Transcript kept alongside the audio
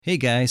Hey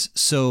guys,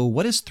 so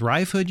what is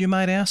Thrivehood, you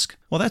might ask?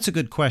 Well, that's a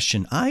good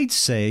question. I'd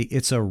say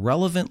it's a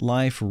relevant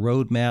life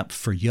roadmap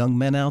for young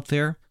men out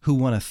there who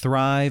want to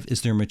thrive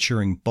as they're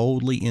maturing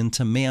boldly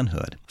into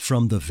manhood.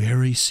 From the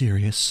very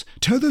serious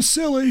to the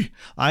silly,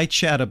 I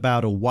chat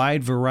about a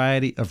wide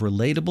variety of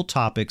relatable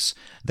topics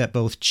that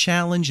both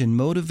challenge and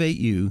motivate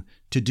you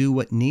to do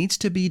what needs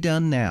to be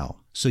done now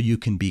so you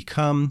can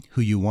become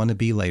who you want to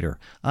be later.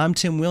 I'm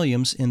Tim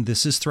Williams, and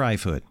this is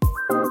Thrivehood.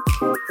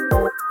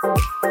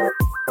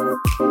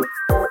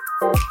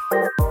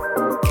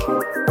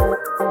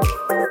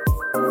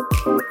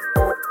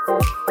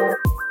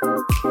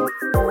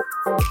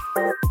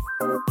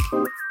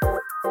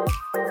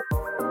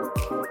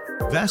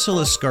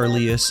 Vasilis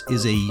Skarlias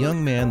is a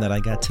young man that I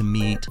got to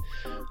meet.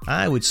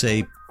 I would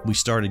say we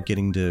started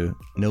getting to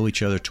know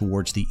each other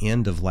towards the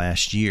end of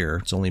last year.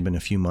 It's only been a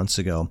few months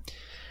ago.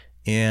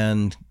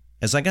 And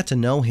as I got to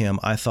know him,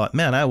 I thought,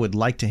 man, I would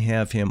like to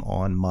have him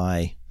on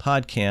my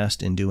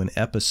podcast and do an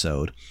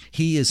episode.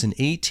 He is an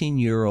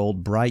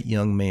 18-year-old bright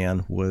young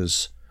man,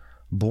 was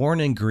born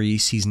in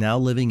Greece. He's now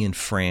living in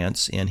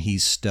France, and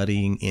he's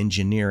studying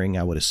engineering.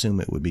 I would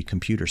assume it would be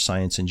computer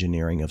science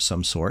engineering of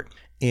some sort.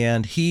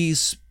 And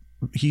he's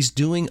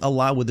doing a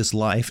lot with his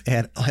life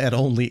at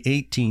only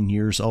 18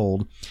 years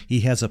old. He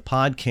has a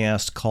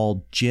podcast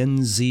called Gen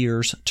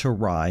Zers to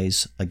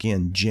Rise.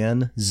 Again,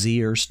 Gen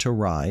Zers to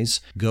Rise.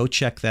 Go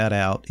check that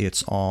out.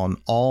 It's on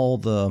all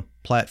the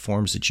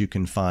platforms that you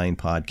can find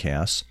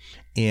podcasts.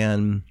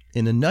 And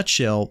in a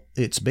nutshell,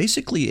 it's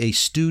basically a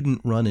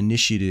student-run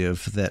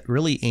initiative that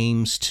really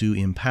aims to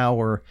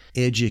empower,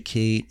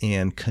 educate,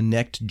 and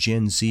connect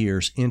Gen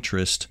Zers'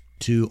 interest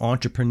to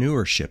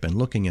entrepreneurship and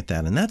looking at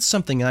that. And that's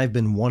something I've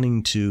been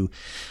wanting to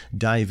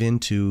dive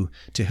into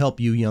to help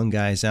you young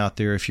guys out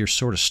there if you're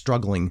sort of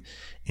struggling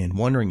and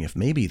wondering if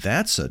maybe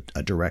that's a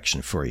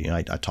direction for you.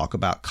 I talk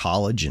about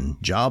college and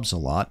jobs a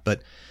lot,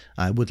 but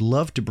I would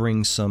love to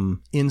bring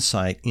some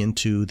insight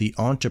into the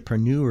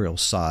entrepreneurial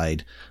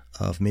side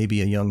of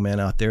maybe a young man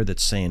out there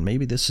that's saying,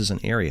 maybe this is an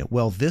area.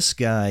 Well, this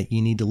guy,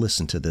 you need to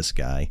listen to this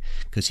guy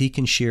because he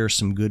can share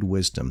some good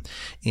wisdom.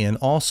 And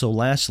also,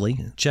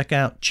 lastly, check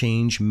out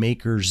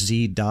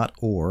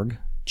changemakerz.org,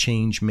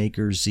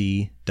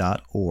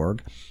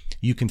 changemakerz.org.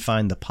 You can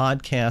find the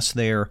podcast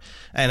there.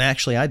 And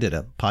actually, I did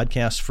a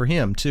podcast for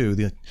him, too.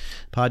 The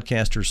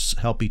podcasters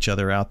help each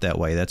other out that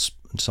way. That's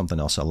something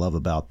else I love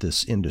about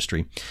this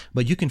industry.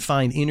 But you can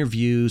find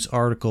interviews,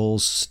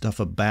 articles, stuff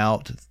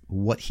about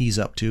what he's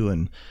up to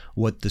and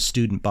what the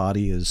student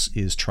body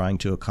is trying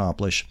to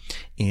accomplish.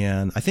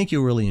 And I think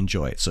you'll really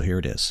enjoy it. So here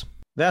it is.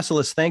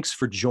 Vasilis, thanks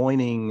for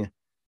joining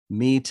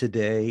me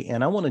today.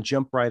 And I want to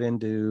jump right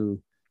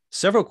into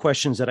several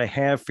questions that I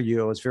have for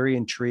you. I was very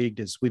intrigued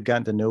as we've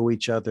gotten to know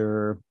each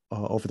other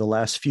over the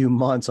last few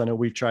months. I know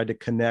we've tried to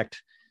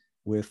connect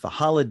with the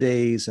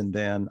holidays, and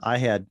then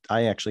I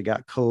actually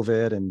got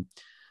COVID, and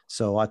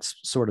so that's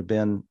sort of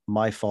been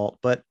my fault.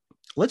 But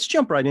let's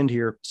jump right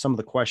into some of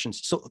the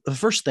questions. So the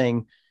first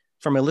thing,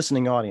 from a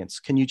listening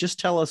audience, can you just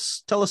tell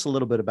us a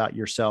little bit about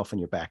yourself and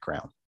your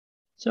background?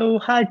 So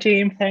hi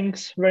team,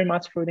 thanks very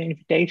much for the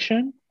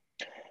invitation.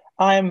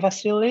 I am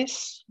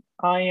Vasilis.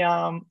 I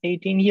am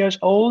 18 years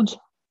old,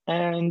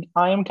 and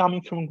I am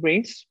coming from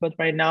Greece, but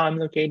right now I'm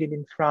located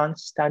in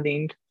France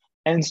studying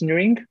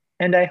engineering.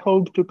 And I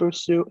hope to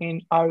pursue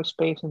in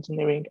aerospace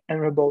engineering and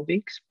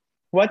robotics.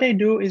 What I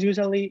do is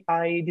usually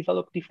I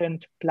develop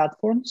different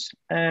platforms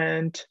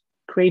and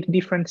create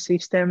different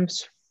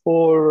systems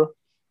for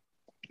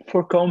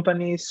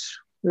companies,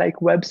 like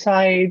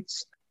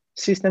websites,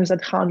 systems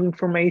that handle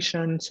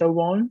information, so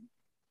on,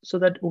 so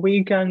that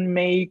we can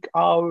make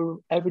our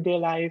everyday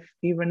life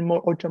even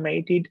more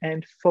automated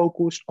and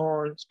focused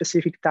on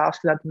specific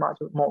tasks that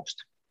matter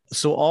most.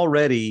 So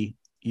already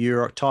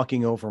you're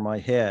talking over my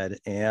head,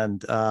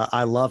 and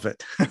I love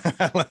it.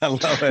 I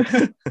love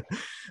it.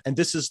 And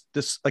this was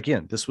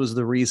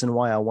the reason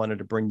why I wanted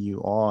to bring you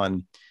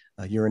on.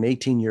 You're an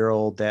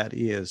 18-year-old that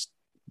is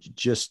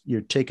just,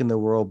 you're taking the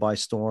world by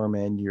storm,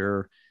 and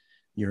you're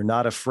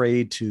not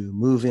afraid to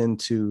move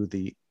into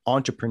the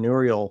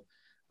entrepreneurial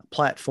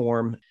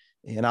platform.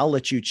 And I'll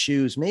let you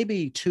choose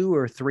maybe 2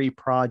 or 3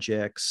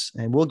 projects,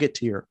 and we'll get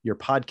to your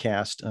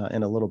podcast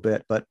in a little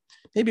bit, but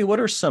maybe what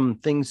are some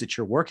things that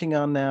you're working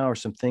on now, or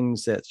some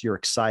things that you're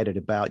excited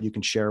about you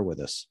can share with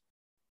us?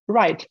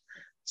 Right.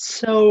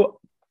 So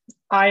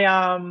I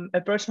am a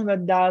person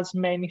that does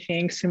many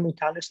things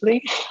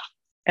simultaneously.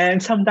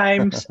 And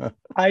sometimes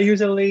I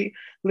usually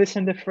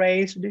listen to the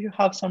phrase, do you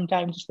have some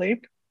time to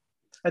sleep?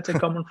 That's a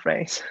common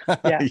phrase.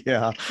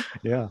 Yeah.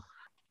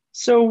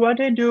 So what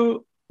I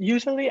do,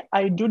 usually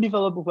I do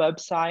develop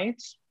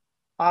websites.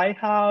 I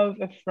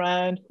have a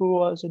friend who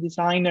was a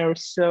designer,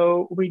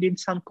 so we did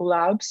some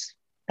collabs,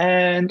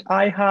 and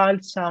I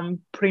had some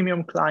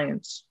premium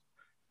clients.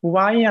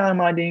 Why I'm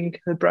adding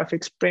the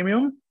prefix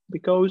premium?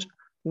 Because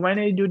when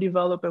I do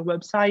develop a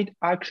website,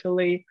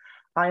 actually,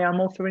 I am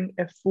offering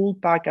a full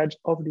package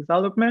of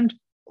development,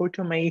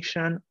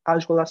 automation,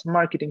 as well as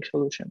marketing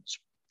solutions.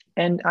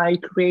 And I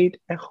create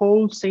a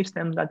whole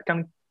system that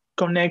can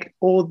connect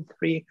all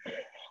 3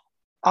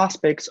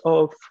 aspects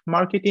of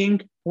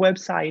marketing,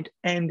 website,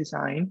 and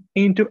design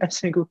into a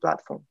single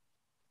platform.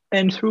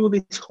 And through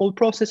this whole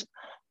process,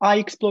 I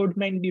explored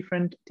many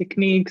different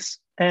techniques.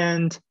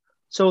 And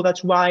so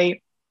that's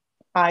why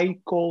I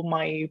call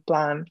my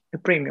plan a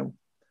premium.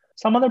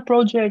 Some other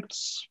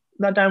projects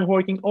that I'm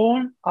working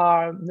on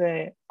are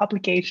the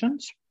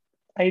applications.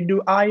 I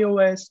do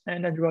iOS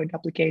and Android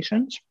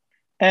applications.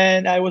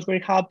 And I was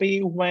very happy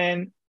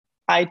when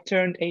I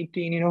turned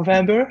 18 in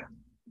November.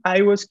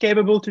 I was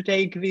capable to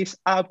take this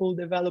Apple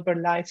developer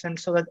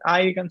license so that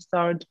I can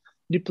start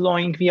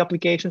deploying the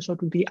applications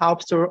onto the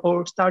App Store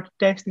or start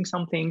testing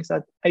some things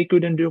that I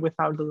couldn't do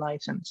without the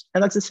license.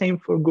 And that's the same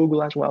for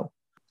Google as well.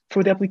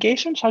 For the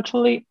applications,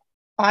 actually,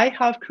 I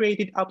have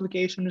created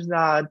applications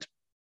that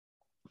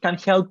can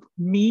help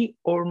me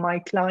or my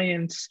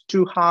clients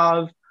to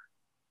have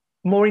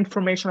more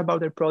information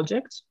about their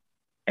projects.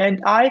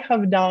 And I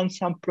have done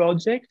some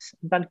projects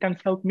that can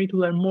help me to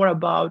learn more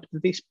about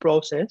this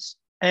process.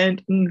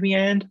 And in the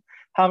end,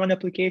 have an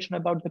application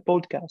about the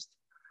podcast.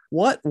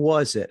 What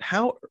was it?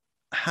 How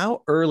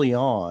early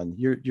on?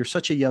 You're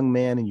such a young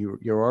man, and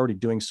you're already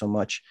doing so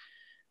much.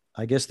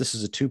 I guess this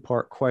is a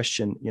two-part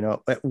question.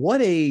 At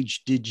what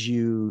age did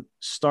you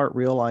start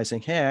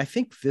realizing, hey, I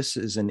think this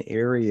is an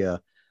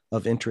area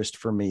of interest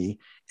for me?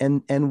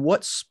 And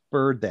what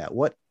spurred that?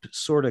 What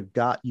sort of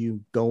got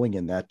you going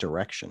in that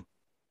direction?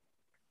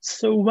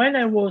 So when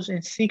I was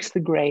in sixth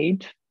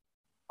grade,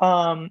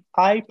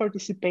 I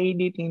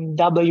participated in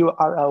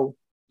WRO.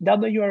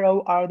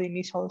 WRO are the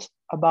initials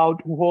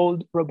about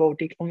World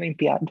Robotic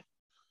Olympiad.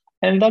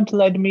 And that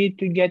led me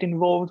to get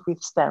involved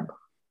with STEM,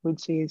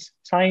 which is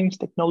science,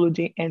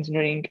 technology,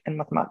 engineering, and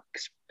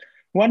mathematics.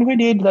 What we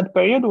did that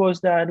period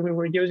was that we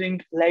were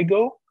using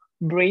Lego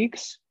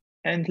bricks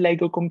and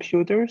Lego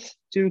computers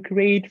to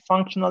create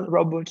functional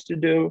robots to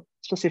do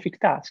specific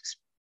tasks.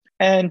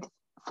 And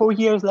 4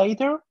 years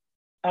later,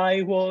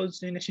 I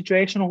was in a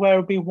situation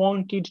where we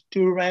wanted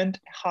to rent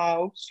a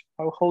house,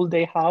 our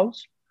holiday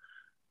house,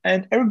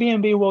 and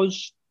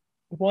Airbnb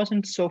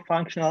wasn't so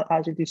functional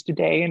as it is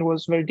today and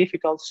was very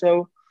difficult.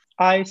 So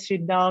I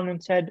sit down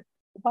and said,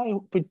 why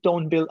we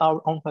don't build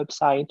our own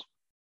website?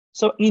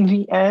 So in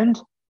the end,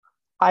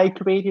 I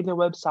created a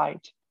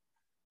website.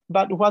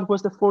 But what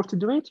was the force to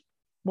do it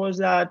was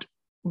that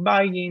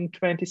by in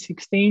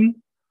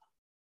 2016,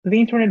 the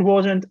internet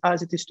wasn't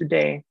as it is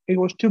today. It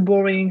was too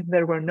boring.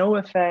 There were no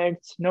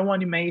effects, no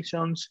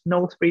animations,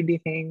 no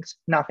 3D things,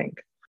 nothing.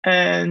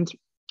 And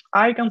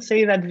I can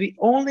say that the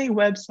only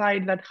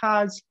website that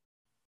has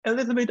a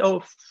little bit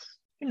of,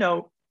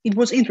 it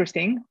was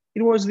interesting.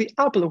 It was the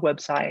Apple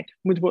website,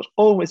 which was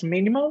always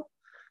minimal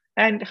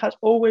and has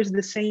always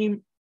the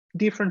same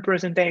different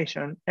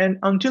presentation. And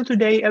until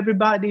today,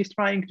 everybody is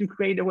trying to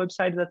create a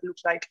website that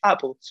looks like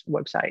Apple's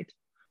website.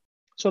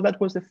 So that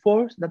was the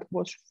force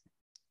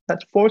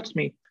that forced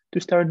me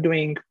to start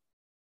doing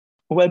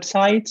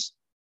websites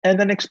and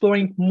then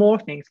exploring more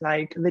things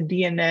like the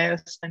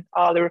DNS and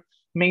other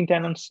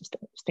maintenance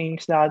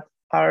things that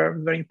are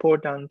very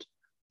important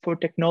for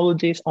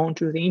technologies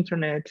onto the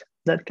internet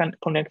that can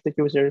connect the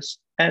users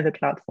and the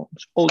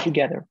platforms all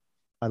together.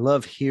 I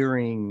love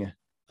hearing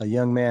a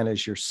young man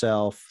as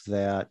yourself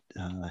that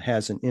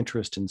has an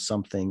interest in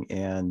something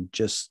and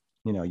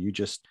you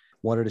just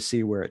wanted to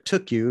see where it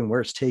took you and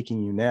where it's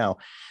taking you now.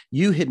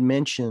 You had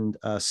mentioned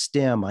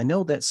STEM. I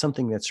know that's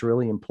something that's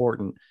really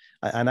important.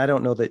 And I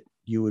don't know that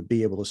you would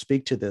be able to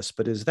speak to this,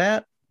 but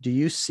do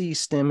you see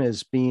STEM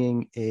as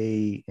being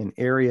an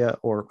area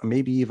or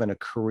maybe even a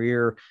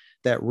career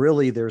that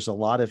really there's a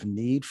lot of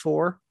need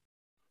for?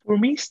 For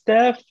me,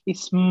 Steph,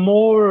 it's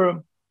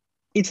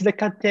the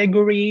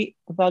category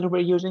that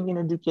we're using in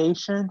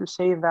education to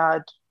say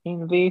that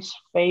in this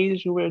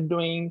phase, we're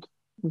doing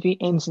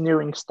the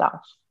engineering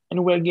stuff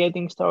and we're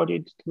getting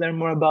started to learn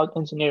more about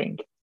engineering,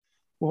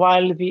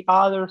 while the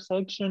other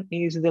section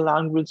is the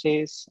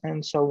languages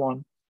and so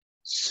on.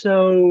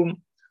 So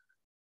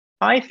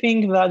I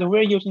think that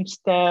we're using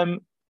STEM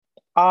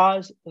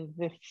as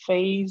the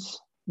phase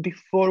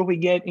before we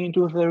get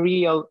into the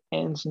real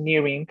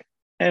engineering.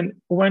 And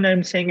when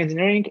I'm saying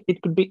engineering,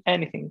 it could be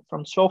anything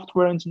from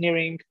software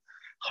engineering,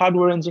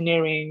 hardware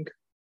engineering,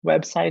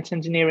 websites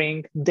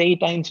engineering,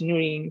 data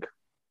engineering,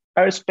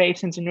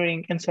 aerospace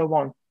engineering, and so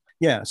on.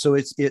 Yeah. So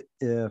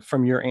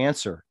from your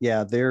answer,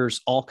 yeah,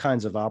 there's all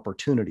kinds of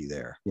opportunity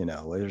there.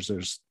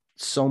 There's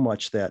so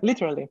much that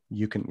literally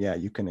you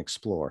can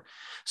explore.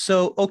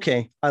 So,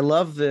 okay. I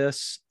love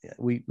this.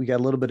 We got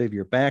a little bit of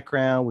your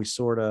background. We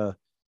sort of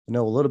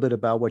know a little bit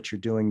about what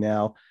you're doing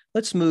now.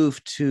 Let's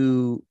move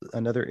to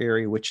another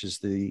area, which is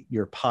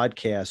your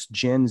podcast,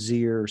 Gen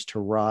Zers to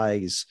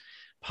Rise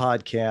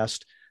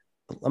podcast.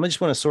 I just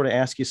want to sort of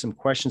ask you some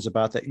questions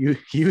about that.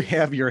 You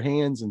have your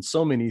hands in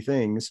so many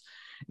things,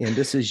 and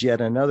this is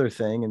yet another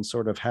thing, and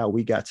sort of how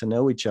we got to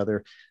know each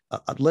other.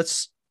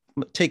 Let's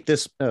take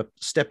this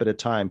step at a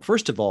time.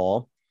 First of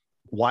all,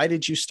 why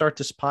did you start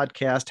this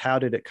podcast? How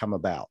did it come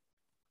about?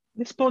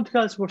 This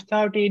podcast was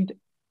started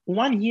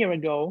 1 year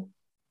ago.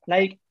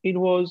 Like it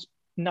was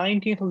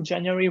 19th of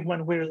January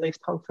when we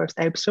released our first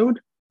episode.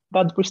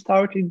 but we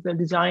started the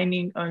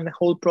designing and the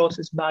whole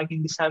process back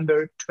in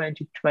December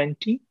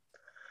 2020.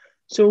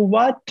 So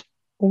what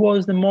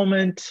was the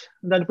moment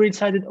that we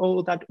decided,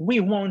 oh, that we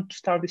want to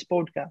start this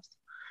podcast?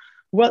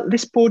 Well,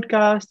 this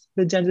podcast,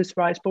 the Gen Z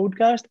Rise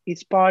podcast,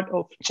 is part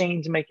of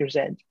Changemaker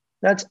Z.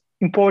 That's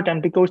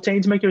important because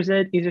Changemaker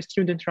Z is a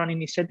student-run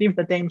initiative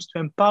that aims to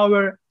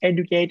empower,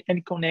 educate,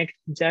 and connect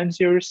Gen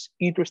Zers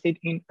interested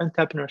in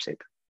entrepreneurship.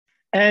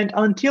 And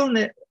until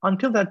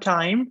that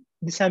time,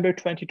 December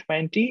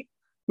 2020,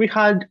 we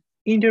had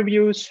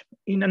interviews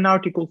in an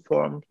article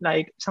form,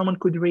 like someone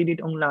could read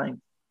it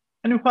online.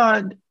 And we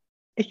had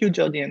a huge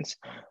audience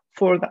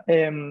for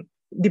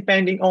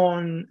depending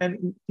on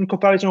and in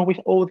comparison with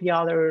all the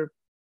other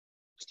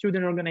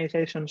student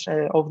organizations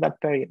of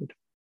that period.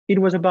 It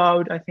was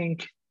about, I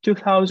think,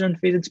 2,000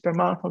 visits per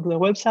month onto the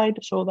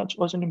website. So that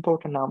was an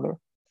important number.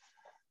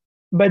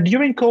 But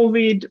during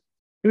COVID,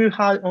 we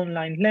had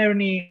online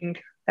learning.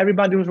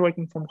 Everybody was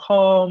working from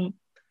home.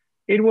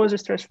 It was a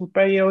stressful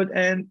period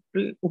and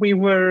we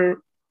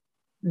were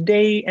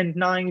day and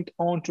night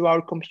onto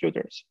our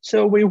computers.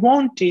 So we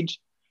wanted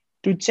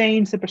to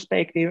change the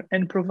perspective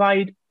and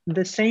provide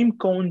the same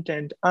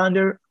content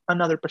under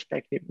another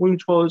perspective,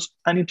 which was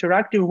an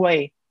interactive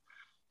way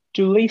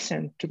to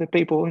listen to the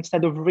people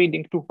instead of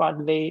reading to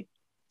what they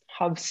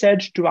have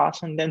said to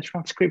us and then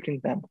transcribing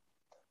them.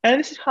 And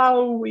this is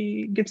how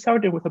we get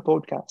started with a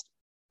podcast.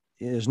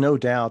 There's no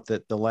doubt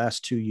that the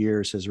last 2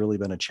 years has really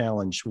been a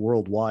challenge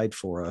worldwide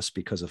for us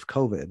because of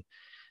COVID.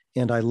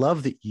 And I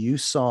love that you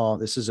saw,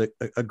 this is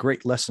a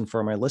great lesson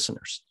for my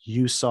listeners.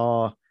 You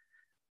saw,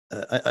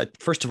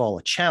 first of all,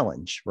 a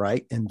challenge,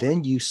 right? And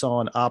then you saw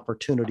an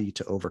opportunity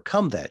to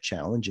overcome that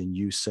challenge. And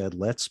you said,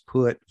 let's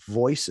put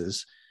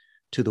voices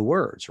to the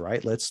words,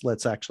 right?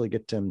 Let's actually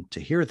get them to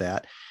hear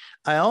that.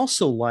 I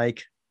also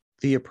like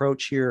the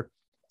approach here.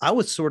 I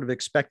was sort of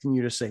expecting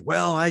you to say,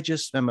 well, I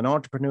just am an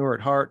entrepreneur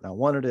at heart and I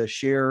wanted to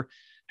share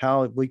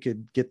how we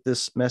could get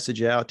this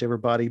message out to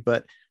everybody.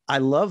 But I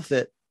love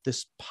that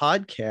this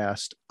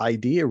podcast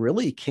idea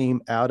really came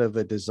out of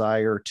a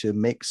desire to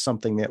make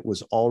something that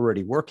was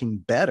already working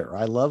better.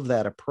 I love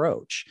that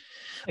approach.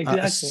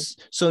 Exactly.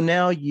 So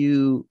now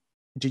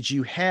did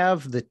you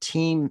have the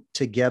team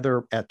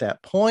together at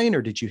that point,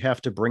 or did you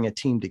have to bring a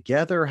team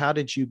together? How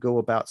did you go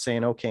about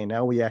saying, okay,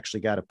 now we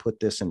actually got to put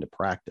this into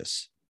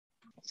practice?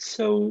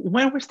 So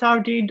when we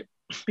started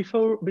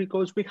before,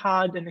 because we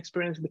had an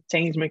experience with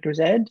Changemaker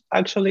Z,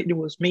 actually it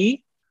was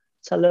me,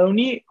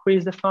 Saloni, who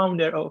is the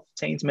founder of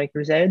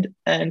Changemaker Z,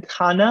 and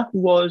Hannah, who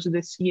was the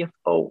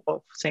CFO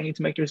of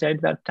Changemaker Z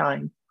at that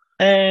time.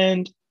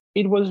 And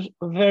it was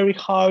very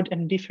hard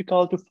and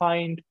difficult to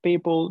find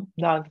people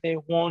that they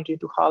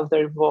wanted to have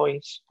their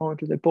voice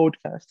onto the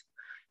podcast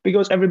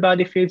because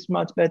everybody feels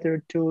much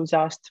better to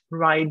just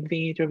write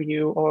the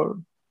interview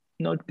or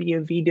not be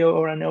a video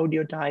or an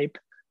audio type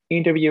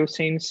interview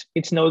since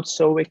it's not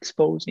so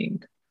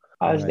exposing,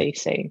 as they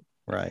say.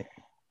 Right.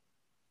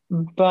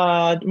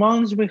 But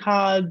once we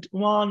had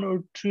 1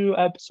 or 2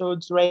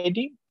 episodes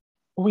ready,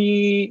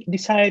 we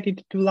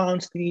decided to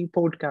launch the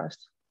podcast.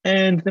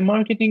 And the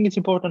marketing is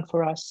important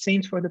for us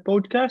since for the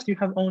podcast, you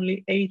have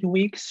only 8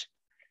 weeks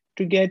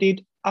to get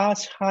it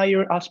as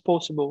higher as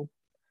possible.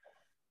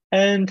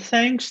 And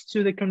thanks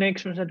to the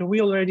connections that we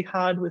already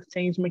had with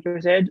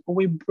Changemaker Z,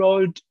 we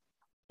brought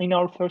in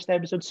our first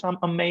episode some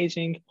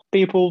amazing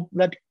people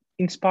that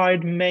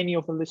inspired many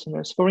of the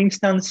listeners. For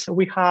instance,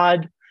 we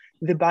had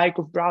the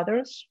Bykov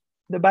Brothers.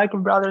 The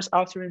Bykov Brothers,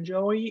 Arthur and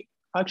Joey,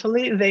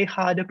 actually, they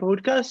had a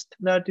podcast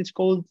that is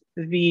called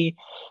the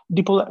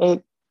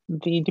Depolarization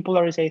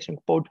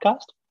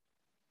Podcast.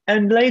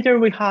 And later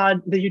we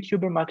had the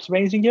YouTuber Max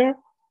Reisinger.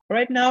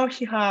 Right now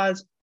he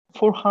has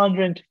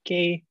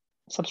 400K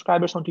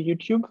subscribers onto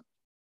YouTube.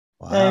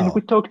 Wow. And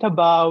we talked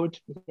about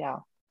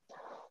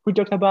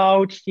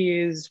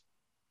his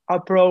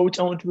approach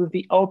onto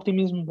the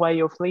optimism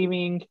way of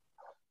living,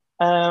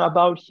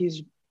 about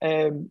his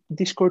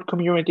Discord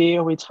community,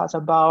 which has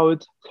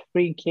about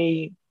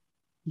 3K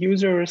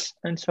users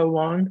and so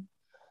on.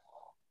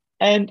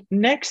 And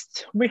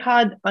next we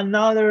had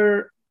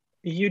another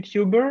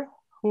YouTuber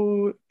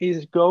who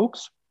is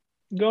Gox.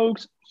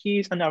 Gox,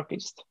 he's an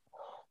artist.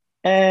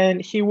 And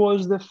he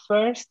was the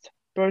first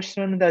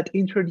person that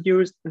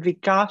introduced the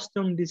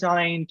custom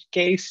designed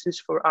cases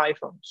for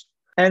iPhones.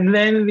 And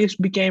then this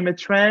became a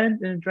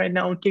trend. And right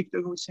now on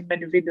TikTok, we see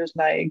many videos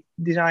like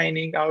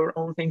designing our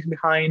own things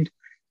behind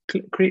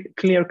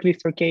clear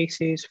clister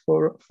cases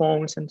for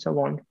phones and so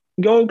on.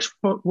 Gox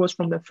was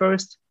from the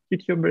first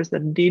YouTubers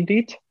that did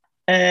it.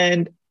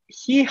 And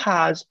he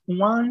has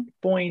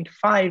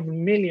 1.5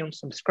 million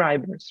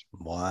subscribers.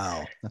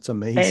 Wow, that's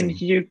amazing.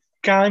 And you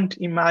can't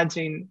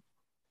imagine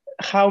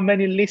how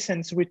many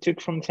listens we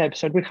took from this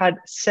episode. We had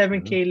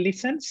 7K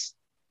listens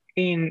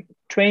in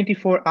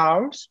 24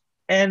 hours.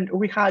 And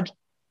we had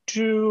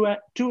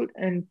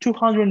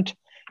 200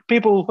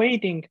 people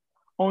waiting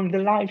on the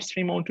live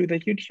stream onto the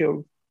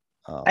YouTube.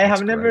 Oh, I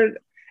have never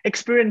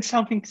experienced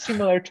something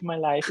similar to my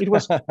life. It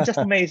was just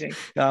amazing.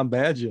 I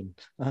imagine.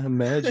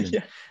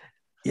 Yeah.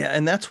 Yeah,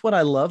 and that's what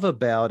I love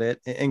about it.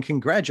 And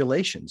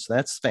congratulations,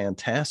 that's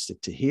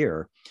fantastic to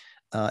hear.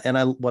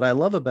 And what I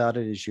love about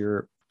it is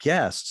your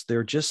guests.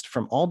 They're just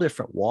from all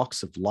different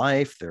walks of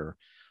life. They're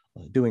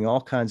doing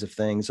all kinds of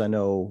things. I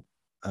know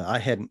I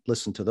hadn't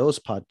listened to those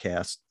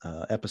podcast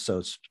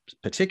episodes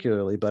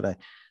particularly, but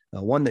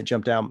one that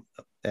jumped out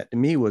at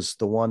me was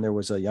the one. There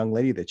was a young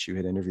lady that you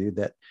had interviewed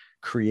that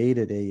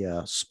created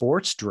a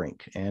sports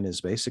drink and is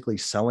basically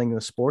selling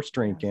the sports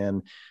drink.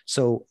 And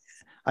so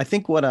I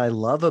think what I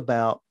love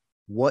about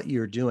what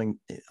you're doing,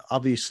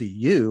 obviously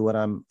what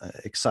I'm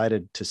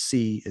excited to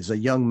see is a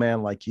young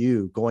man like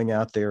you going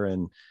out there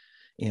and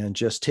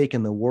just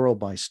taking the world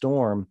by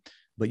storm.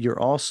 But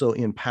you're also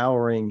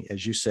empowering,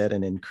 as you said,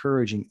 and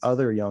encouraging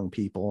other young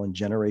people and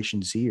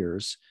Generation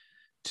Zers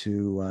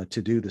to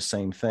do the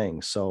same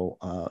thing. So,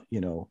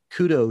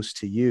 kudos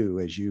to you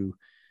as you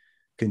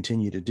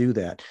continue to do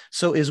that.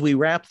 So as we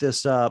wrap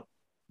this up,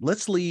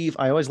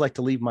 I always like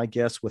to leave my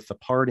guests with the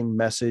parting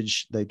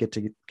message. They get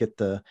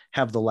to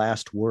have the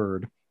last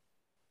word.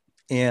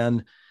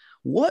 And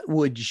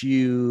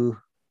Vasilios,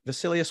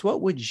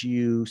 what would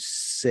you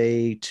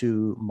say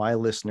to my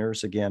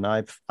listeners? Again,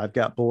 I've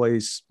got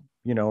boys,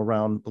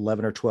 around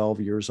 11 or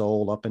 12 years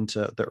old up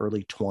into the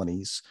early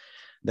 20s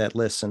that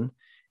listen.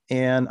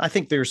 And I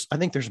think there's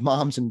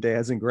moms and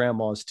dads and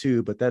grandmas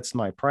too, but that's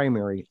my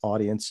primary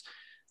audience.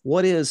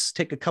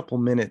 Take a couple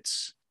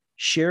minutes,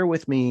 share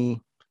with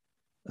me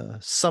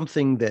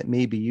something that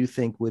maybe you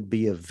think would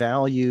be of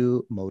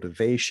value,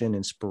 motivation,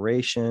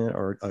 inspiration,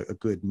 or a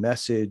good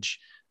message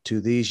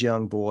to these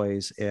young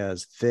boys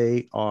as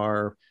they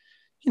are,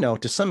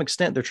 to some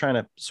extent, they're trying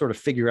to sort of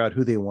figure out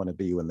who they want to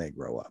be when they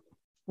grow up.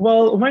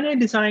 Well, when I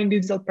design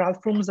digital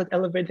platforms that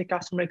elevate the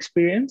customer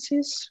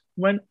experiences,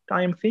 when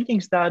I'm thinking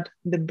is that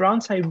the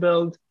brands I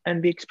build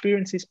and the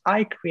experiences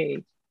I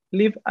create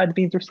live at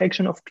the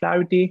intersection of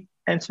clarity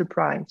and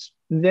surprise.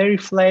 They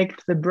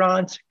reflect the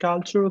brand's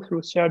culture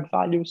through shared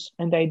values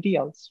and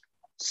ideals.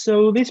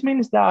 So this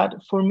means that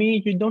for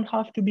me, you don't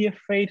have to be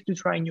afraid to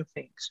try new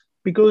things,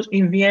 because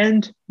in the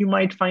end, you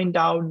might find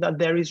out that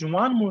there is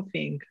one more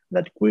thing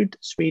that could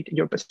suit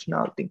your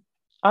personality.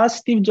 As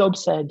Steve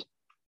Jobs said,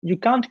 you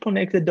can't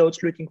connect the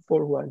dots looking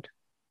forward.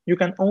 You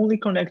can only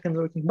connect them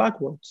looking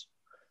backwards.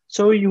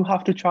 So you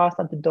have to trust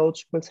that the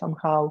dots will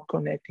somehow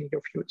connect in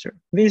your future.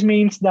 This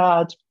means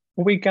that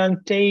we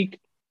can take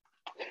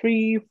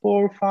 3,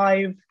 4,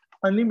 5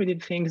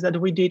 unlimited things that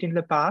we did in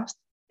the past.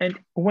 And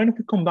when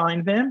we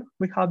combine them,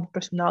 we have a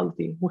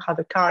personality, we have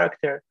a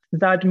character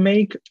that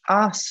make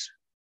us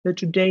the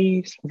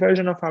today's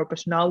version of our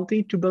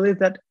personality to believe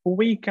that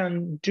we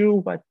can do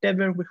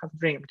whatever we have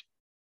dreamed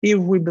if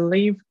we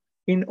believe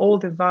in all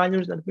the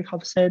values that we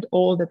have said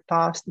all the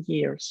past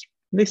years.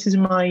 This is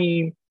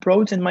my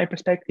approach and my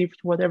perspective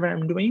to whatever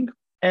I'm doing.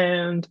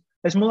 And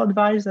a small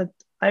advice that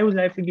I would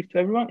like to give to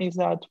everyone is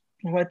that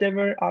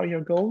whatever are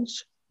your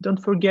goals,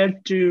 don't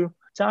forget to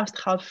just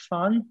have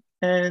fun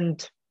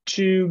and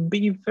to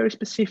be very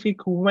specific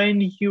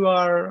when you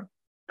are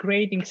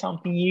creating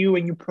something new, a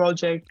new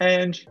project.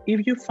 And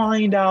if you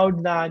find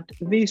out that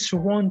this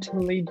won't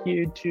lead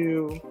you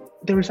to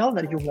the result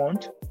that you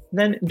want,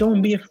 then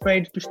don't be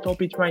afraid to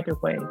stop it right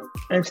away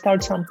and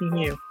start something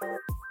new.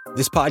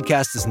 This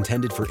podcast is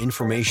intended for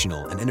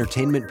informational and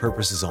entertainment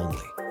purposes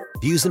only.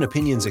 Views and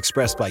opinions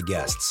expressed by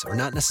guests are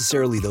not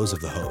necessarily those of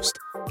the host.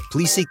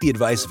 Please seek the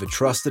advice of a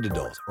trusted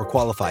adult or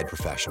qualified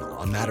professional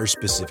on matters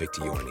specific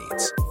to your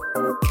needs.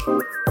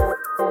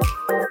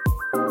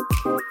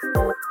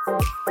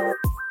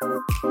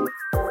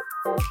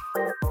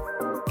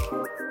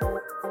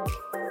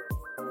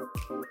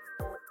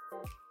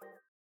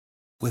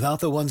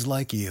 Without the ones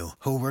like you,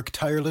 who work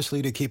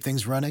tirelessly to keep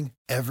things running,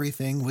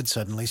 everything would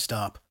suddenly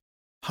stop.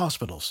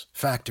 Hospitals,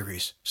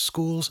 factories,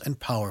 schools, and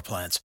power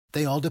plants,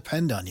 they all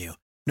depend on you.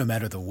 No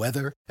matter the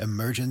weather,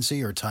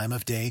 emergency, or time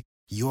of day,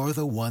 you're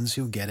the ones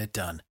who get it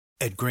done.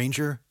 At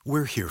Grainger,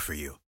 we're here for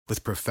you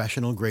with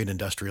professional-grade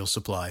industrial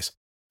supplies.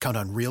 Count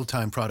on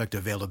real-time product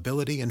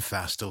availability and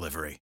fast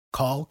delivery.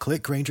 Call,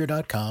 click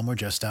Grainger.com, or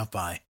just stop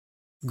by.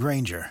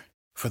 Grainger,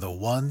 for the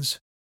ones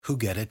who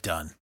get it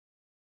done.